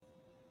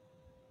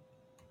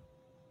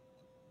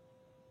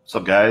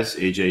What's up, guys?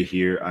 AJ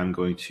here. I'm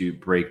going to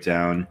break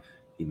down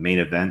the main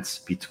event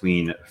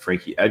between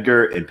Frankie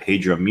Edgar and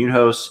Pedro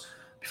Munhoz.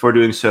 Before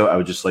doing so, I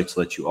would just like to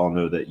let you all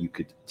know that you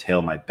could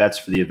tail my bets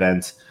for the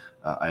event.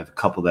 I have a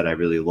couple that I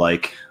really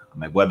like. On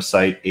my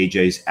website,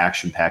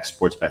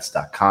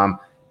 ajsactionpacksportsbets.com,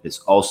 is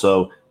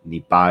also in the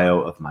bio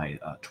of my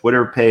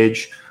Twitter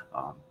page,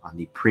 on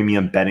the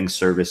premium betting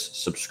service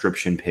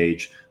subscription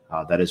page.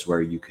 That is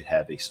where you could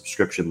have a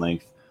subscription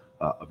length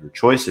of your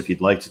choice if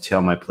you'd like to tail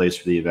my plays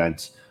for the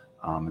event.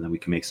 And then we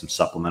can make some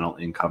supplemental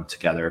income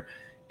together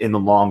in the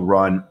long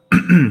run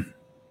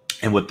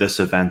and with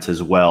this event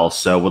as well.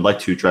 So would like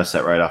to address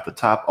that right off the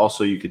top.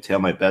 Also, you could tail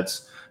my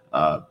bets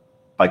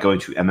by going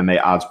to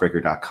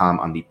MMAoddsbreaker.com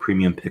on the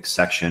premium picks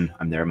section.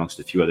 I'm there amongst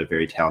a few other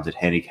very talented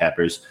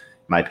handicappers.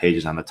 My page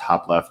is on the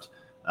top left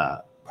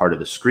part of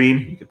the screen.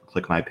 You can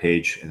click my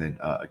page and then,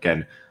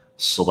 again,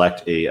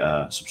 select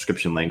a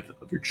subscription length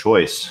of your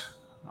choice.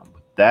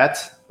 With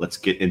that, let's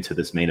get into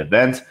this main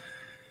event.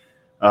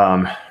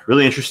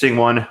 Really interesting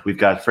one. We've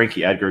got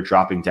Frankie Edgar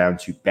dropping down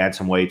to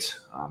bantamweight.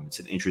 It's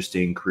an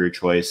interesting career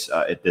choice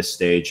at this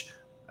stage.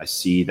 I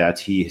see that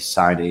he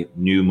signed a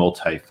new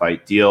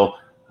multi-fight deal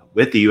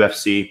with the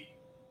UFC,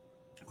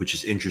 which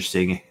is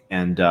interesting,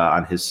 and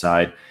on his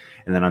side.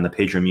 And then on the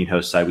Pedro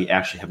Munhoz side, we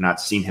actually have not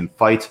seen him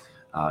fight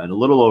in a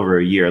little over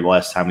a year. The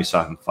last time we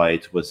saw him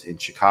fight was in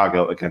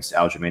Chicago against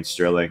Aljamain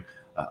Sterling.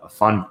 A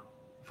fun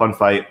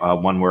fight,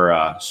 one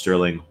where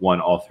Sterling won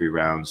all 3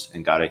 rounds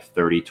and got a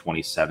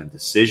 30-27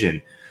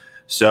 decision.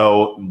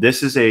 So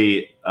this is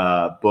a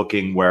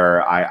booking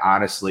where I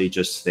honestly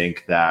just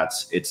think that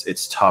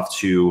it's tough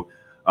to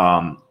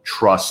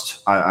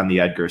trust on the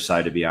Edgar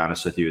side, to be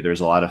honest with you. There's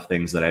a lot of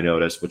things that I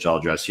noticed, which I'll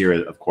address here,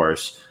 of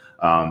course,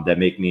 that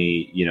make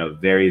me,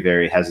 very,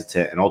 very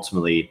hesitant and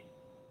ultimately,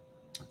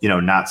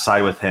 not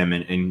side with him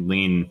and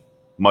lean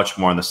much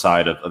more on the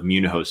side of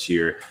Munhoz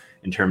here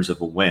in terms of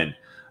a win.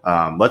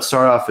 Let's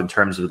start off in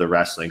terms of the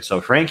wrestling. So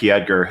Frankie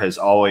Edgar has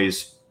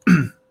always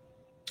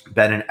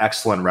been an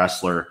excellent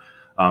wrestler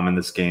in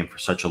this game for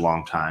such a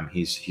long time.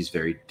 He's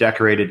very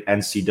decorated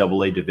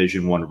NCAA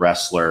Division I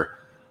wrestler,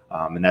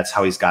 and that's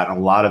how he's gotten a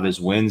lot of his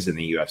wins in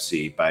the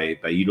UFC by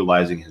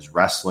utilizing his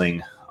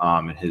wrestling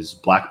and his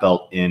black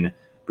belt in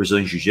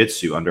Brazilian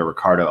Jiu-Jitsu under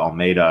Ricardo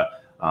Almeida,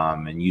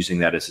 and using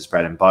that as his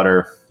bread and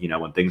butter.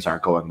 When things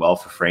aren't going well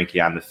for Frankie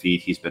on the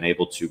feet, he's been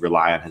able to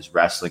rely on his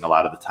wrestling a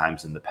lot of the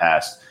times in the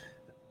past.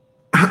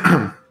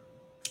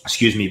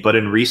 Excuse me, but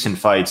in recent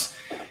fights,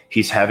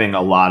 he's having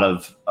a lot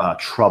of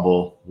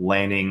trouble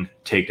landing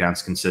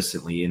takedowns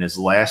consistently. In his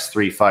last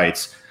 3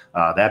 fights,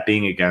 that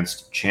being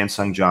against Chan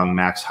Sung Jung,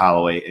 Max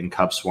Holloway, and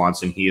Cub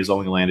Swanson, he has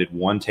only landed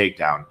 1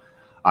 takedown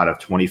out of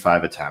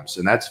 25 attempts,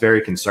 and that's very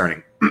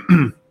concerning.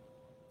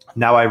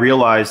 Now, I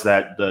realize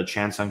that the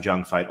Chan Sung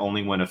Jung fight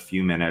only went a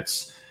few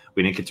minutes.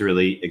 We didn't get to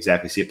really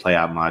exactly see it play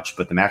out much,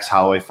 but the Max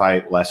Holloway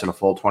fight lasted a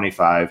full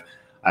 25.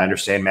 I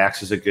understand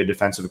Max is a good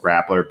defensive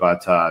grappler,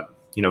 but,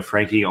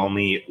 Frankie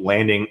only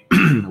landing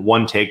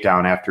 1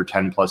 takedown after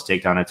 10-plus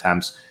takedown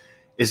attempts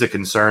is a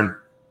concern.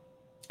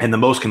 And the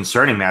most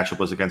concerning matchup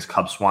was against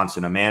Cub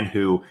Swanson, a man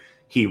who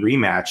he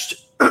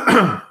rematched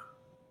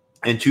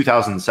in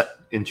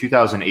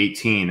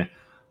 2018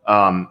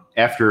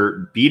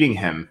 after beating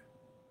him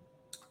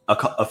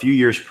a few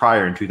years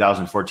prior in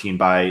 2014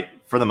 by,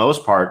 for the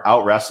most part,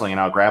 out-wrestling and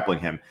out-grappling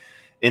him.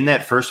 In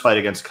that first fight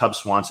against Cub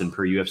Swanson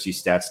per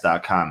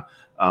UFCstats.com,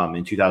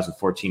 in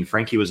 2014,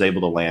 Frankie was able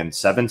to land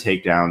 7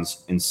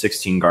 takedowns and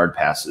 16 guard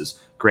passes.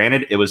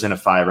 Granted, it was in a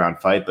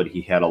 5-round fight, but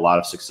he had a lot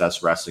of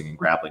success wrestling and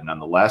grappling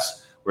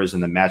nonetheless. Whereas in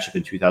the matchup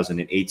in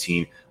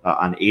 2018,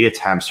 on 8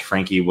 attempts,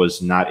 Frankie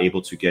was not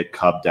able to get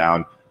Cub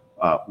down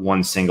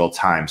 1 single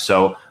time.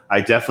 So I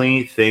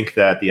definitely think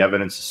that the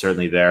evidence is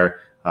certainly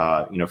there.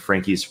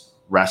 Frankie's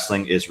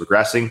wrestling is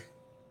regressing.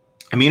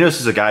 Munhoz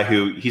is a guy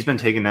who he's been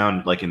taken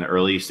down like in the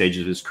early stages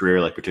of his career,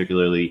 like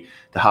particularly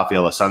the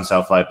Rafael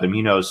Assunção fight, but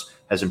Munhoz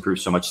has improved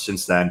so much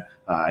since then.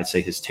 I'd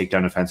say his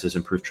takedown defense has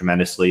improved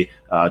tremendously.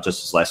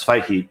 Just his last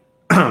fight,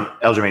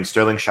 Aljamain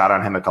Sterling shot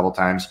on him a couple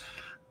times.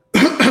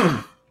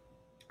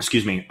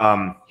 Excuse me.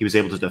 He was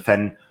able to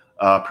defend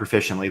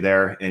proficiently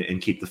there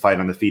and keep the fight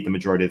on the feet the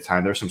majority of the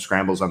time. There were some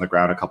scrambles on the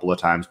ground a couple of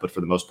times, but for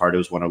the most part, it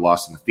was won or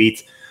lost in the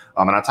feet.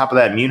 And on top of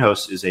that,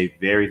 Munhoz is a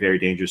very, very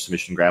dangerous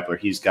submission grappler.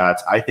 He's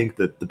got, I think,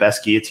 the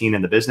best guillotine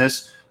in the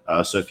business.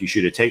 So if you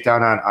shoot a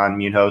takedown on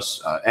Munhoz,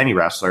 any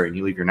wrestler, and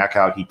you leave your neck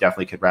out, he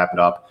definitely could wrap it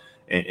up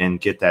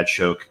and get that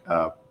choke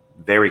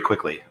very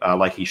quickly,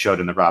 like he showed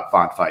in the Rob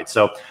Font fight.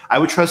 So I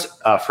would trust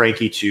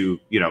Frankie to,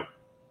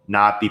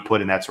 not be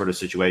put in that sort of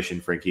situation.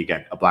 Frankie,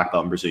 again, a black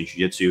belt in Brazilian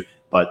Jiu-Jitsu,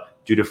 but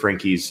due to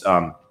Frankie's,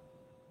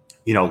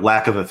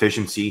 lack of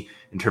efficiency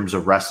in terms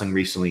of wrestling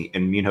recently,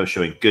 and Munhoz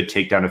showing good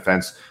takedown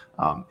defense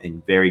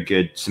and very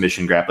good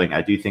submission grappling,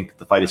 I do think that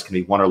the fight is going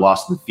to be won or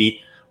lost in the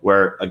feet,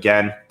 where,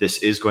 again,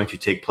 this is going to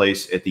take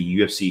place at the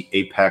UFC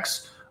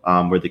Apex,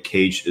 where the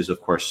cage is,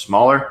 of course,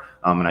 smaller.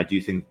 And I do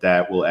think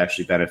that will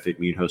actually benefit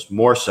Munhoz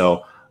more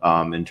so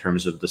in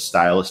terms of the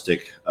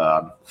stylistic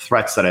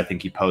threats that I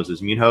think he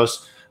poses.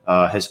 Munhoz,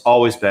 has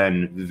always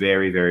been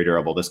very, very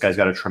durable. This guy's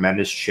got a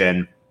tremendous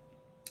chin.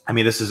 I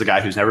mean, this is a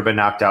guy who's never been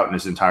knocked out in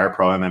his entire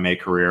pro MMA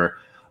career.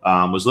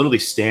 Was literally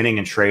standing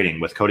and trading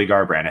with Cody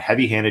Garbrandt, a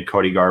heavy-handed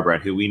Cody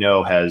Garbrandt, who we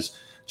know has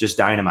just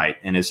dynamite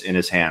in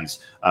his hands.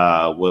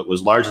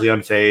 Was largely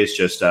unfazed,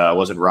 just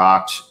wasn't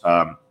rocked.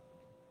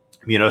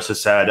 Munhoz has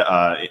said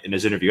in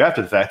his interview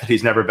after the fact that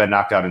he's never been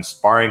knocked out in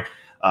sparring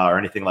or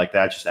anything like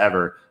that, just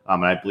ever.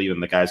 And I believe him.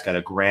 The guy's got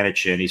a granite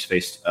chin. He's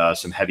faced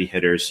some heavy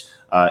hitters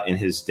in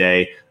his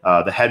day.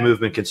 The head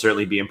movement can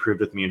certainly be improved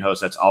with Munhoz.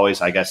 That's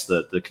always, I guess,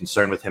 the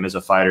concern with him as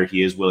a fighter.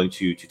 He is willing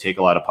to take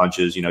a lot of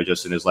punches.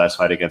 Just in his last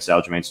fight against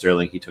Aljamain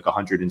Sterling, he took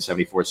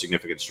 174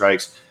 significant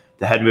strikes.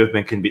 The head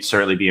movement can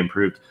certainly be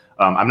improved.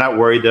 I'm not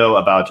worried, though,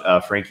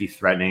 about Frankie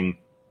threatening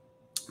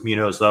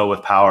Munhoz, though,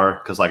 with power,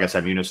 because, like I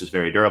said, Munhoz is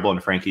very durable,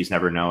 and Frankie's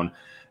never known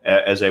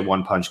as a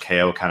one-punch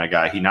KO kind of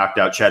guy. He knocked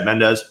out Chad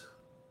Mendes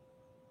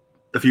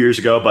a few years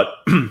ago, but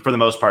for the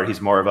most part,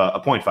 he's more of a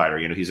point fighter.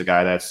 He's a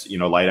guy that's,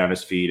 light on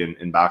his feet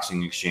in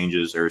boxing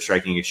exchanges or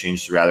striking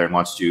exchanges rather, and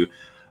wants to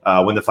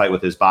win the fight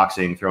with his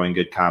boxing, throwing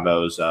good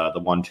combos, the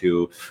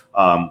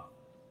 1-2,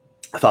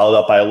 followed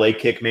up by a leg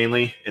kick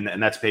mainly,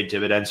 and that's paid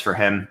dividends for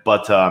him.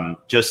 But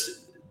just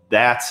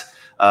that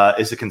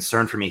is a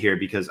concern for me here,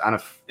 because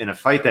in a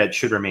fight that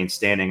should remain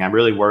standing, I'm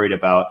really worried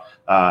about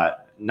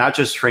not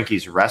just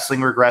Frankie's wrestling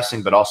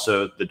regressing, but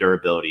also the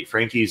durability.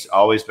 Frankie's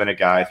always been a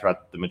guy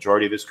throughout the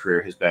majority of his career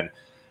has been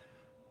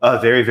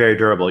very, very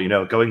durable.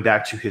 Going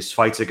back to his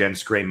fights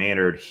against Gray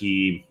Maynard,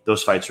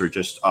 those fights were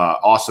just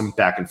awesome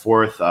back and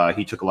forth.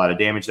 He took a lot of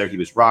damage there. He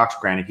was rocked.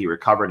 Granted, he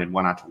recovered and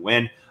went on to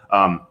win.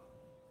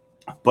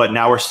 But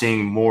now we're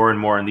seeing more and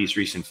more in these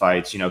recent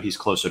fights. He's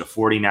closer to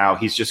 40 now.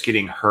 He's just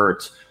getting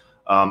hurt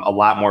a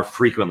lot more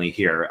frequently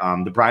here.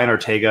 The Brian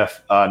Ortega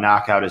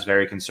knockout is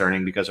very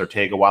concerning, because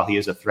Ortega, while he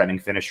is a threatening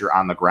finisher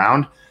on the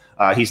ground,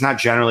 he's not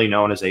generally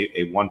known as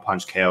a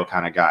one-punch KO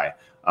kind of guy.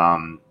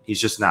 He's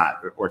just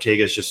not.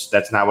 Ortega's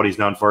that's not what he's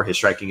known for. His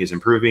striking is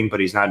improving, but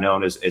he's not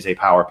known as a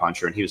power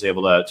puncher, and he was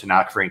able to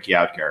knock Frankie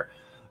Edgar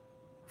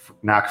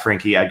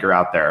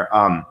out there.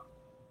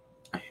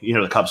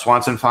 The Cub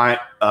Swanson fight,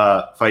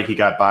 he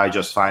got by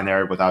just fine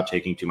there without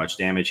taking too much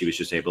damage. He was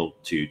just able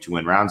to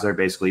win rounds there,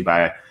 basically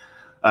by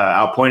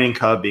outpointing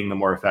Cub, being the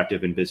more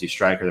effective and busy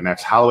striker. The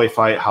Max Holloway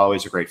fight,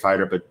 Holloway's a great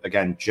fighter, but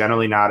again,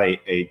 generally not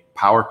a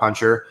power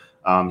puncher.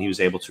 He was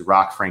able to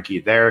rock Frankie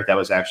there. That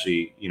was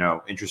actually,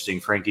 interesting.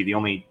 Frankie, the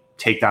only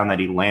takedown that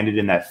he landed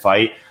in that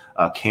fight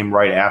came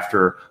right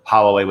after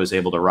Holloway was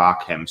able to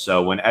rock him.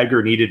 So when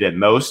Edgar needed it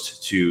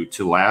most to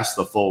last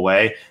the full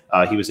way,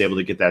 he was able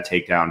to get that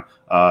takedown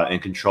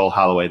and control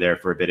Holloway there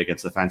for a bit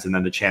against the fence. And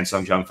then the Chan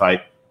Sung Jung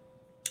fight,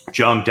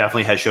 Jung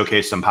definitely has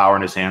showcased some power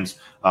in his hands,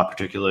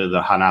 particularly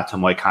the Hanata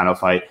Moicano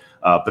fight.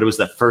 But it was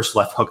the first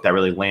left hook that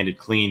really landed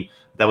clean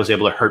that was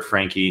able to hurt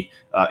Frankie,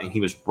 and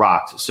he was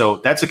rocked. So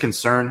that's a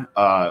concern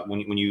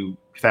when you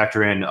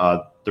factor in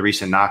the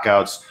recent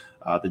knockouts,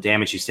 the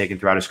damage he's taken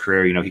throughout his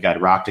career. He got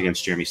rocked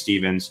against Jeremy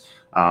Stevens.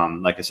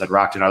 Like I said,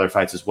 rocked in other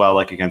fights as well,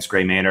 like against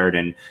Gray Maynard.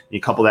 And you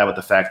couple that with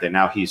the fact that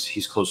now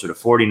he's closer to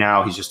 40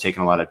 now. He's just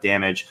taken a lot of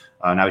damage.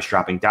 Now he's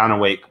dropping down in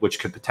weight, which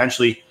could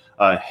potentially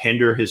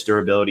hinder his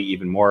durability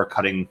even more,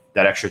 cutting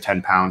that extra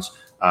 10 pounds.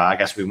 I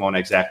guess we won't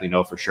exactly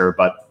know for sure.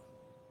 But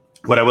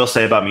what I will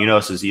say about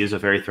Munhoz is he is a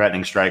very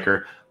threatening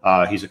striker.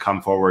 He's a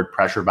come-forward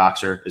pressure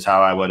boxer is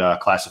how I would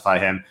classify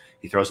him.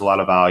 He throws a lot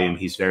of volume.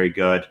 He's very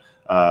good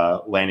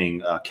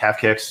landing calf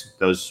kicks.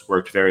 Those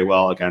worked very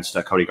well against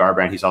Cody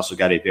Garbrandt. He's also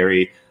got a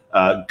very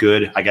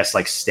good, I guess,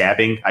 like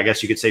stabbing, I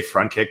guess you could say,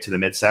 front kick to the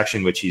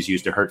midsection, which he's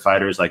used to hurt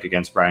fighters like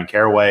against Brian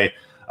Caraway,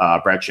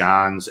 Brett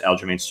Johns,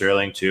 Aljamain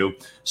Sterling too.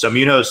 So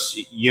Munhoz,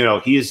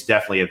 he is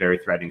definitely a very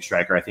threatening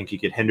striker. I think he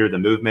could hinder the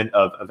movement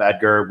of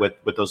Edgar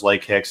with those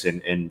leg kicks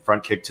and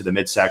front kick to the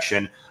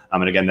midsection.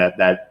 And again,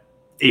 that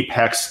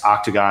apex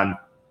octagon,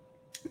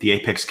 the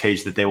apex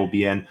cage that they will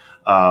be in,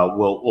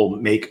 will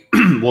make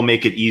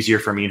it easier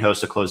for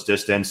Munhoz to close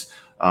distance,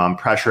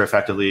 pressure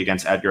effectively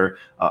against Edgar,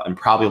 and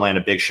probably land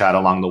a big shot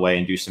along the way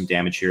and do some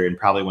damage here and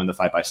probably win the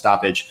fight by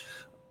stoppage.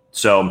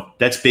 So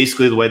that's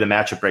basically the way the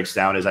matchup breaks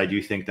down. Is I do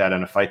think that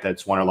in a fight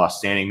that's won or lost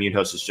standing,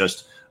 Munhoz is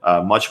just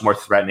much more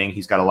threatening.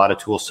 He's got a lot of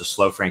tools to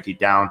slow Frankie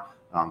down.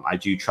 I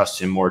do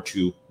trust him more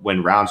to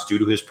win rounds due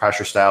to his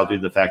pressure style, due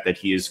to the fact that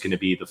he is going to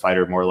be the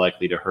fighter more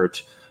likely to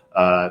hurt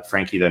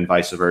Frankie than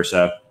vice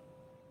versa.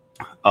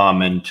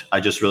 And I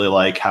just really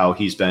like how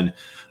he's been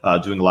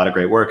doing a lot of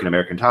great work in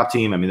American Top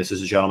Team. I mean, this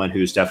is a gentleman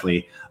who's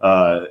definitely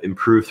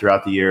improved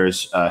throughout the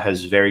years,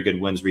 has very good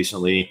wins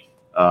recently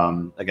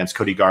against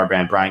Cody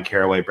Garbrandt, Brian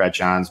Caraway, Brett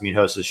Johns.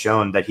 Munhoz has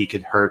shown that he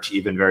could hurt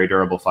even very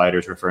durable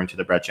fighters, referring to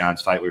the Brett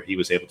Johns fight where he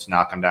was able to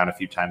knock him down a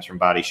few times from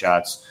body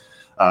shots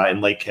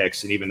and leg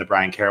kicks, and even the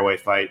Brian Caraway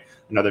fight,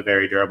 another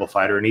very durable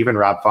fighter, and even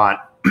Rob Font.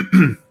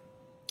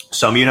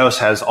 So Munhoz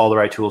has all the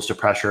right tools to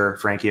pressure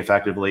Frankie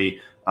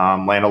effectively,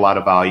 land a lot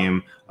of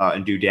volume,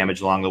 and do damage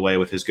along the way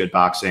with his good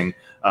boxing,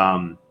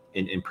 and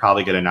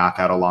probably get a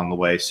knockout along the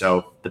way.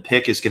 So the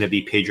pick is going to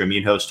be Pedro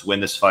Munhoz to win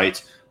this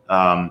fight.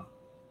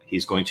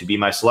 He's going to be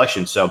my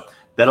selection. So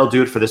that'll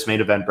do it for this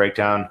main event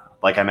breakdown.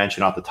 Like I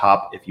mentioned off the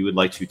top, if you would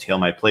like to tail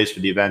my plays for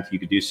the event, you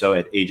could do so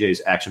at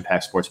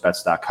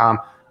ajsactionpacksportsbets.com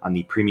on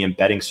the premium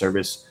betting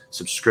service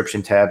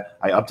subscription tab.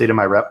 I updated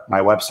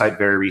my website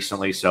very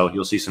recently, so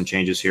you'll see some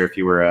changes here if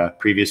you were a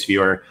previous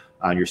viewer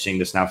and you're seeing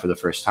this now for the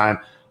first time.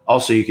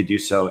 Also, you could do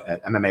so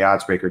at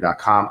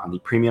MMAoddsbreaker.com on the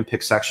premium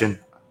pick section.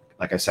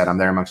 Like I said, I'm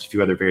there amongst a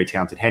few other very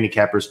talented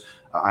handicappers.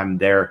 I'm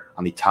there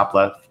on the top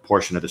left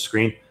portion of the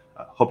screen.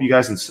 Hope you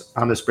guys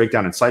found this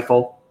breakdown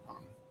insightful.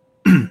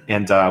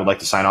 And I would like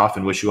to sign off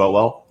and wish you all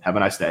well. Have a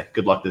nice day.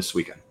 Good luck this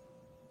weekend.